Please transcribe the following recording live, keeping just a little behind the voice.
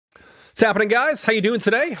What's happening, guys? How you doing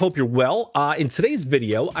today? Hope you're well. In today's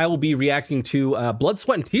video, I will be reacting to Blood,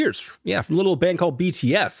 Sweat, and Tears. Yeah, from a little band called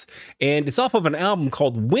BTS. And it's off of an album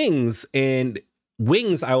called Wings. And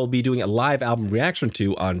Wings I will be doing a live album reaction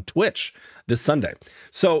to on Twitch this Sunday.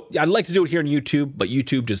 So I'd like to do it here on YouTube, but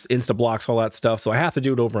YouTube just insta-blocks all that stuff. So I have to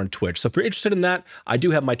do it over on Twitch. So if you're interested in that, I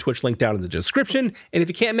do have my Twitch link down in the description. And if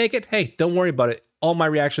you can't make it, hey, don't worry about it. All my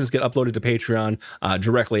reactions get uploaded to Patreon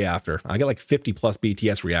directly after. I get like 50 plus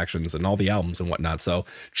BTS reactions and all the albums and whatnot. So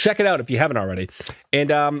check it out if you haven't already.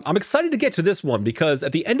 And I'm excited to get to this one because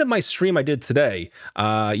at the end of my stream I did today,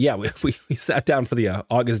 yeah, we sat down for the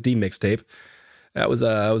August D mixtape. That was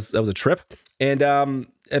a trip. And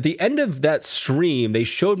at the end of that stream, they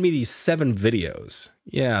showed me these 7 videos.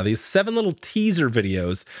 Yeah, these 7 little teaser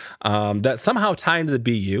videos that somehow tie into the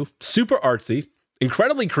BU. Super artsy.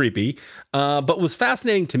 Incredibly creepy, but what was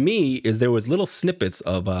fascinating to me is there was little snippets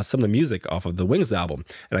of some of the music off of the Wings album.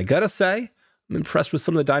 And I gotta say, I'm impressed with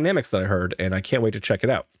some of the dynamics that I heard, and I can't wait to check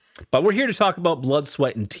it out. But we're here to talk about Blood,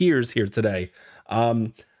 Sweat, and Tears here today.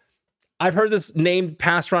 I've heard this name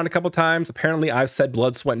passed around a couple times. Apparently, I've said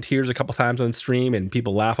Blood, Sweat, and Tears a couple times on stream, and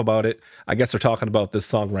people laugh about it. I guess they're talking about this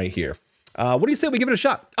song right here. What do you say we give it a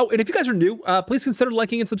shot? Oh, and if you guys are new, please consider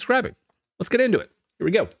liking and subscribing. Let's get into it. Here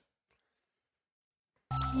we go.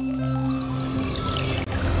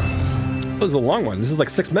 This is a long one. This is like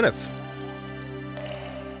 6 minutes.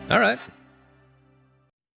 All right. A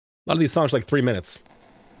lot of these songs are like 3 minutes.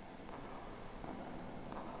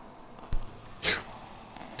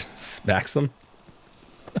 Smacks him.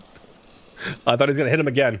 I thought he was going to hit him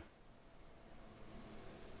again.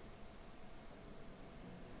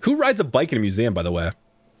 Who rides a bike in a museum, by the way?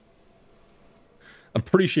 I'm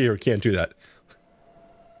pretty sure you can't do that.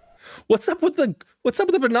 What's up with the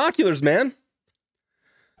binoculars, man?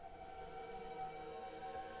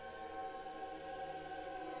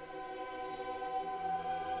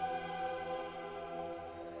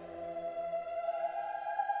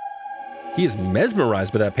 He is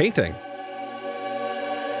mesmerized by that painting.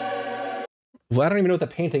 Well, I don't even know what the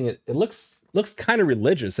painting is. It looks kind of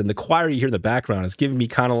religious, and the choir you hear in the background is giving me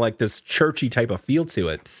kind of like this churchy type of feel to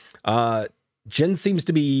it. Jin seems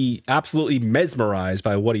to be absolutely mesmerized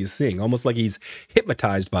by what he's seeing, almost like he's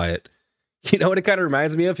hypnotized by it. You know what it kind of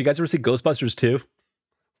reminds me of? You guys ever see Ghostbusters 2?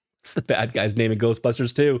 What's the bad guy's name in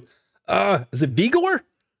Ghostbusters 2? Is it Vigor?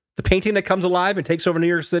 The painting that comes alive and takes over New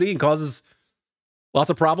York City and causes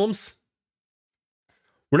lots of problems?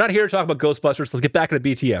 We're not here to talk about Ghostbusters. Let's get back into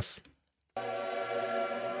BTS.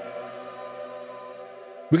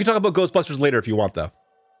 We can talk about Ghostbusters later if you want, though.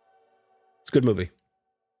 It's a good movie.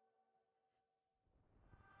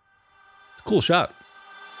 It's a cool shot.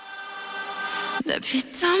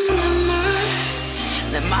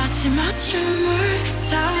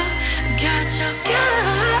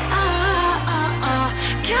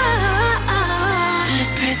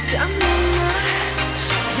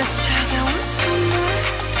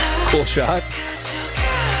 Cool shot.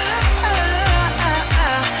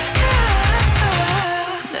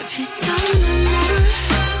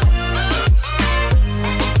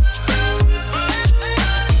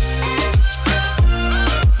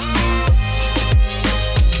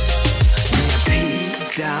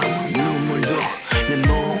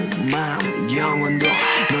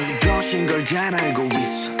 잘 알고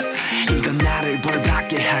있어 이건 나를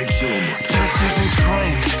벌받게 할 줄 Peaches and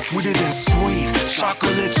cream, sweeter than sweet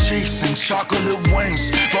Chocolate cheeks and chocolate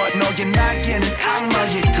wings But 너의 날개는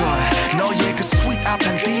악마의 걸 너의 그 sweet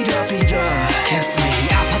앞엔 비려비려 Kiss me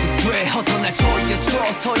아파도 돼 어서 날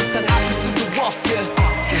조여줘 더 이상 아플 수도 없게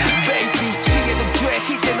Baby 취해도 돼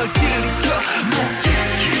이제 널 들이켜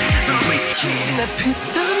목기스키 널 위스키 내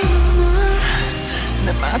피땀 눈물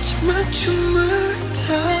내 마지막 춤을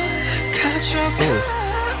다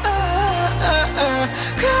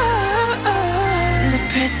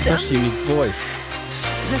Such a unique voice.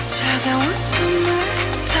 This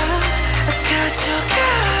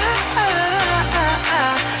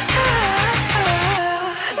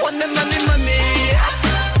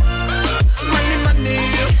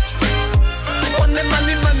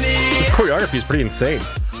choreography is pretty insane.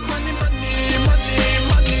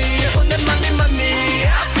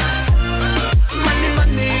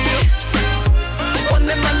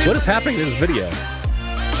 What is happening in this video?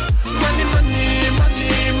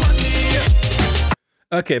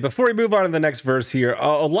 Okay, before we move on to the next verse here,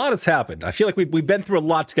 a lot has happened. I feel like we've been through a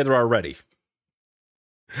lot together already.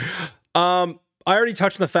 I already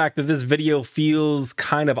touched on the fact that this video feels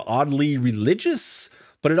kind of oddly religious,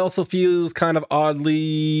 but it also feels kind of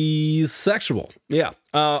oddly sexual. Yeah,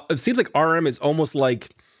 it seems like RM is almost like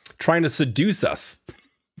trying to seduce us.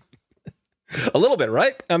 A little bit,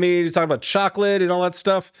 right? I mean, you're talking about chocolate and all that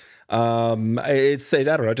stuff. I don't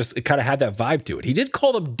know, just it kind of had that vibe to it. He did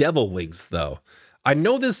call them devil wings, though. I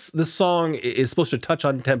know this song is supposed to touch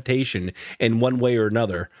on temptation in one way or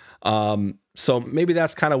another. So maybe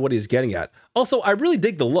that's kind of what he's getting at. Also, I really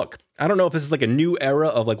dig the look. I don't know if this is like a new era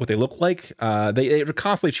of like what they look like. They're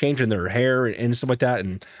constantly changing their hair and stuff like that,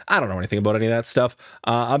 and I don't know anything about any of that stuff.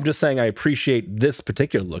 I'm just saying I appreciate this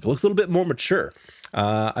particular look. It looks a little bit more mature.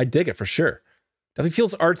 I dig it for sure. Definitely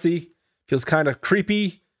feels artsy, feels kind of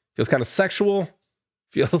creepy, feels kind of sexual,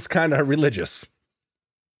 feels kind of religious.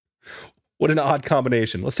 What an odd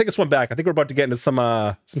combination. Let's take this one back. I think we're about to get into some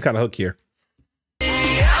kind of hook here.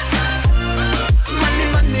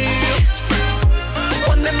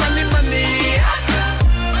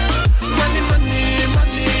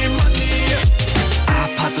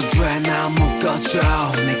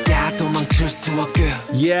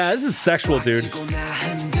 Yeah, this is sexual, dude.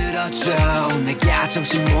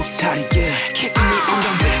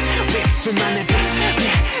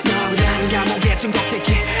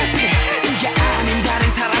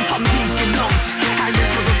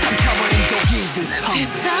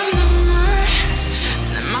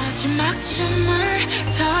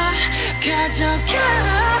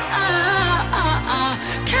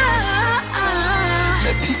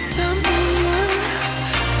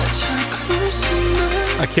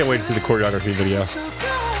 I can't wait to see the choreography video.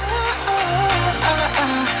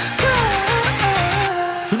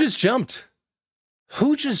 Who just jumped?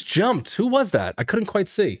 Who just jumped? Who was that? I couldn't quite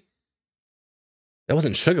see. That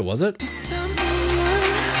wasn't Sugar, was it? He's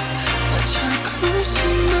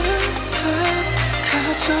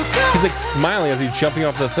like smiling as he's jumping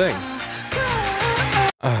off the thing.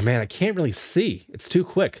 Oh man, I can't really see. It's too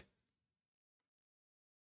quick.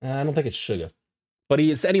 I don't think it's Sugar. But he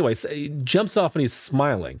is, anyways, he jumps off and he's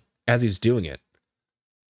smiling as he's doing it.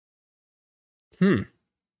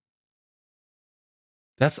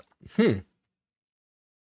 The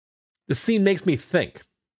scene makes me think.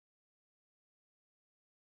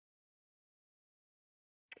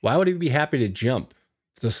 Why would he be happy to jump?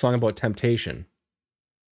 It's a song about temptation.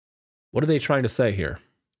 What are they trying to say here?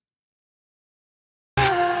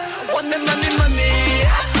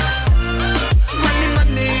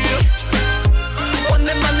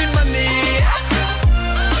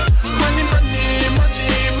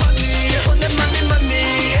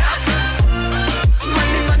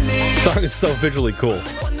 The song is so visually cool.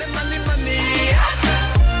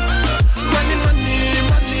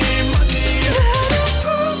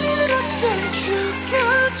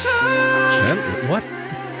 What?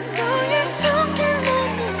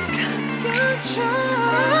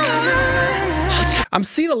 I'm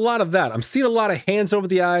seeing a lot of that. I'm seeing a lot of hands over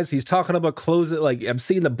the eyes. He's talking about close it. Like I'm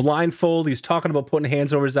seeing the blindfold. He's talking about putting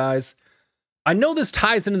hands over his eyes. I know this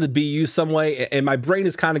ties into the BU some way, and my brain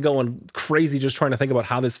is kind of going crazy just trying to think about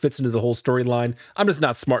how this fits into the whole storyline. I'm just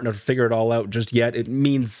not smart enough to figure it all out just yet. It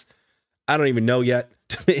means I don't even know yet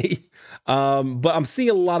to me. But I'm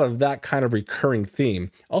seeing a lot of that kind of recurring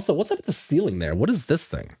theme. Also, what's up with the ceiling there? What is this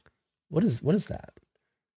thing? What is that?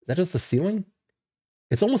 Is that just the ceiling?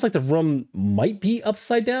 It's almost like the room might be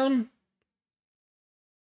upside down.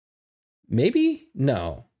 Maybe?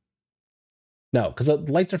 No. No, because the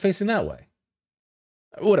lights are facing that way.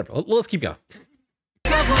 Whatever. Let's keep going.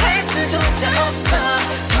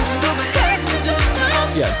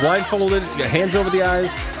 Yeah, blindfolded, got hands over the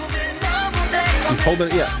eyes. He's holding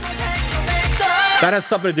it, yeah. That has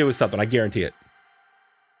something to do with something, I guarantee it.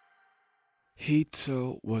 He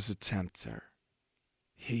too was a tempter.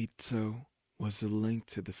 He too was a link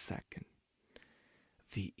to the second.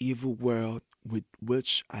 The evil world with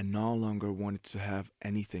which I no longer wanted to have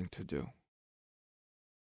anything to do.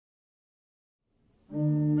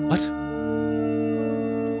 What?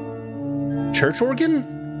 Church organ?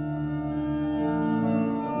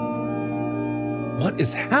 What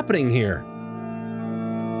is happening here?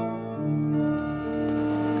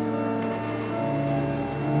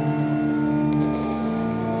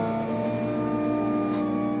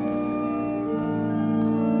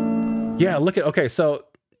 Yeah, look at, okay, so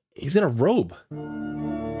he's in a robe.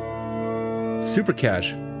 Super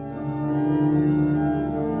cash.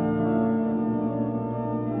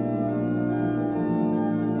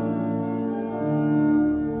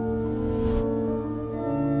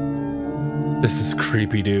 This is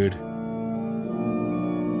creepy, dude.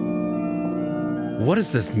 What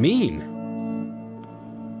does this mean?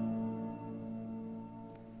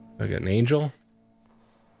 I got an angel.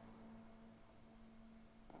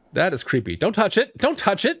 That is creepy. Don't touch it. Don't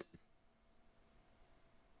touch it.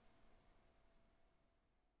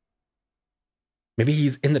 Maybe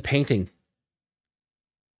he's in the painting.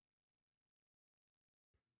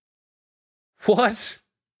 What?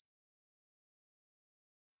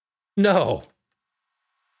 No.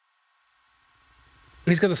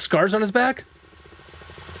 And he's got the scars on his back?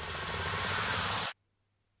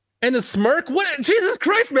 And the smirk? What? Jesus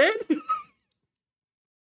Christ, man!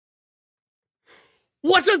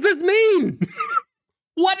 What does this mean?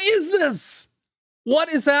 What is this?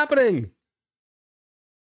 What is happening?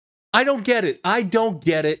 I don't get it. I don't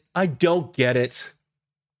get it. I don't get it.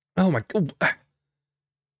 Oh my God.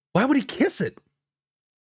 Why would he kiss it?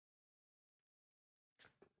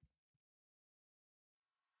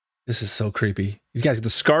 This is so creepy. He's got the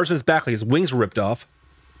scars on his back like his wings were ripped off.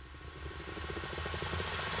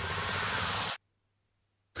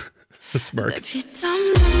 The smirk.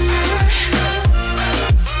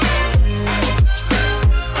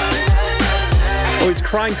 Oh, he's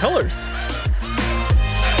crying colors.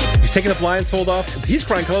 He's taking the blindfold off. He's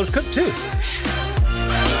crying colors too.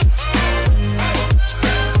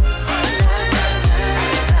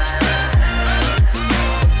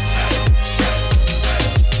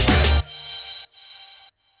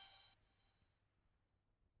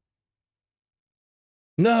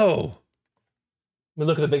 No. Let me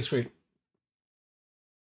look at the big screen.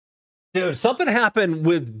 Dude, something happened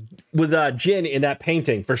with Jin in that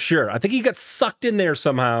painting for sure. I think he got sucked in there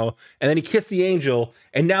somehow, and then he kissed the angel,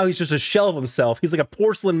 and now he's just a shell of himself. He's like a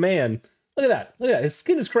porcelain man. Look at that. Look at that. His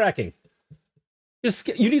skin is cracking.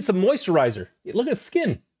 You need some moisturizer. Look at his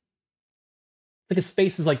skin. Like his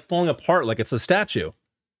face is like falling apart like it's a statue.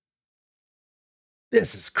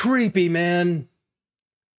 This is creepy, man.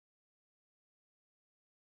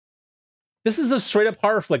 This is a straight up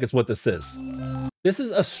horror flick is what this is. This is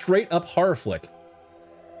a straight up horror flick.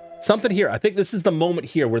 Something here. I think this is the moment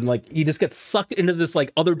here where like he just gets sucked into this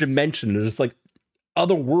like other dimension or this like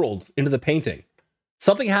other world into the painting.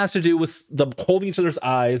 Something has to do with them holding each other's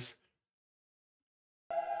eyes.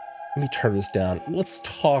 Let me turn this down. Let's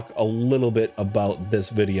talk a little bit about this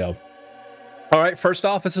video. All right, first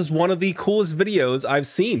off, this is one of the coolest videos I've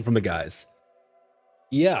seen from the guys.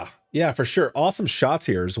 Yeah, for sure. Awesome shots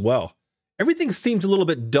here as well. Everything seems a little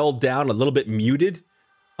bit dulled down, a little bit muted.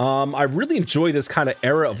 I really enjoy this kind of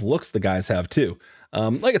era of looks the guys have too.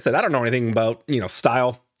 Like I said, I don't know anything about,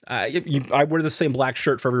 style. I wear the same black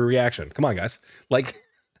shirt for every reaction. Come on, guys. Like,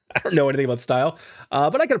 I don't know anything about style,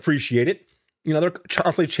 but I can appreciate it. They're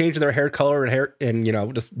constantly changing their hair color and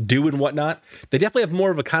just doing whatnot. They definitely have more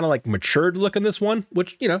of a kind of like matured look in this one,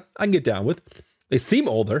 which, I can get down with. They seem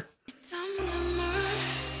older.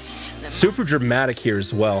 Super dramatic here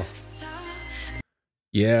as well.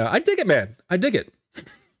 Yeah, I dig it, man. I dig it.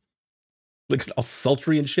 Look at all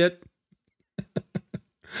sultry and shit.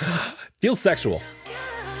 Feels sexual.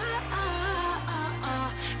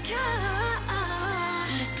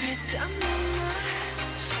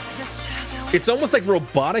 It's almost like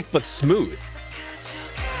robotic, but smooth.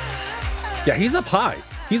 Yeah, he's up high.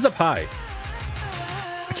 He's up high.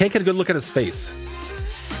 I can't get a good look at his face.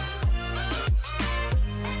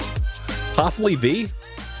 Possibly V?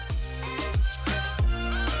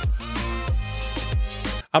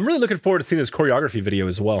 I'm really looking forward to seeing this choreography video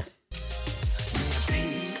as well.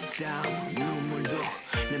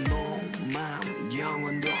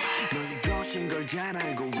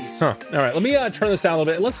 Huh. All right, let me turn this down a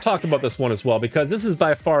little bit. Let's talk about this one as well, because this is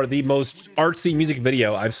by far the most artsy music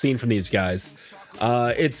video I've seen from these guys.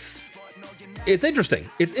 It's interesting.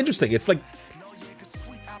 It's interesting. It's like,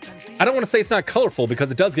 I don't want to say it's not colorful because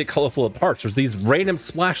it does get colorful at parts. There's these random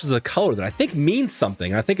splashes of color that I think means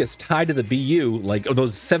something. I think it's tied to the BU, like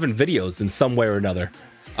those 7 videos in some way or another.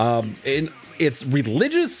 And it's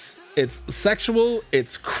religious, it's sexual,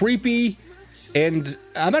 it's creepy, and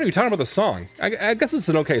I'm not even talking about the song. I guess it's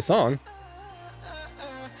an okay song.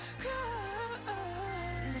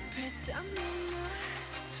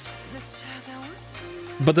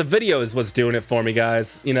 But the video is what's doing it for me,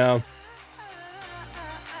 guys,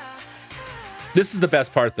 This is the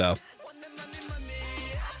best part, though.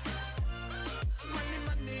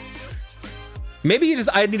 Maybe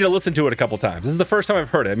I need to listen to it a couple times. This is the first time I've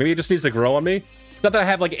heard it. Maybe it just needs to grow on me. Not that I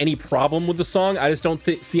have, like, any problem with the song. I just don't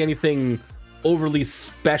see anything overly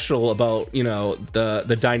special about,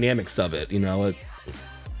 the dynamics of it,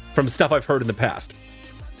 from stuff I've heard in the past.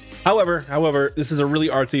 However, this is a really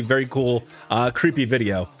artsy, very cool, creepy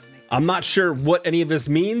video. I'm not sure what any of this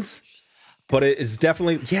means, but it is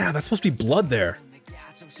definitely, yeah, that's supposed to be blood there.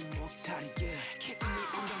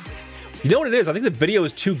 You know what it is? I think the video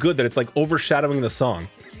is too good that it's like overshadowing the song.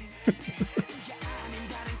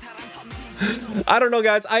 I don't know,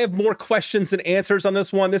 guys. I have more questions than answers on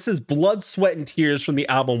this one. This is Blood, Sweat, and Tears from the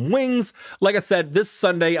album Wings. Like I said, this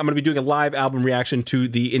Sunday, I'm going to be doing a live album reaction to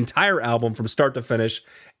the entire album from start to finish.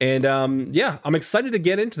 And yeah, I'm excited to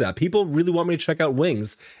get into that. People really want me to check out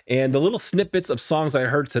Wings. And the little snippets of songs that I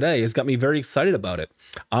heard today has got me very excited about it.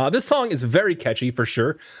 This song is very catchy for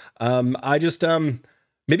sure.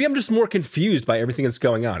 Maybe I'm just more confused by everything that's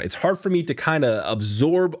going on. It's hard for me to kind of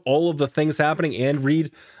absorb all of the things happening and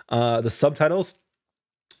read the subtitles.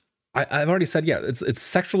 I've already said, yeah, it's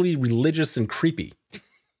sexually religious and creepy.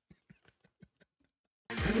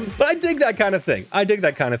 But I dig that kind of thing. I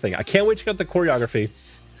can't wait to check out the choreography.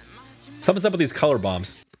 Something's up with these color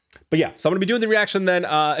bombs. But yeah, so I'm going to be doing the reaction then.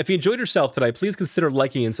 If you enjoyed yourself today, please consider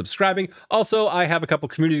liking and subscribing. Also, I have a couple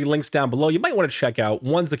community links down below you might want to check out.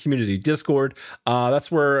 One's the community Discord. That's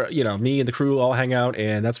where, you know, me and the crew all hang out,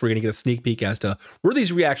 and that's where you're going to get a sneak peek as to where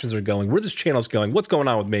these reactions are going, where this channel's going, what's going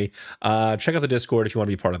on with me. Check out the Discord if you want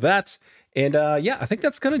to be part of that. And yeah, I think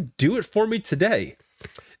that's going to do it for me today.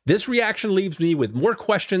 This reaction leaves me with more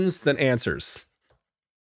questions than answers.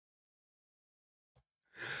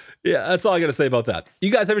 Yeah, that's all I got to say about that.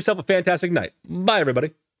 You guys have yourself a fantastic night. Bye,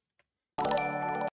 everybody.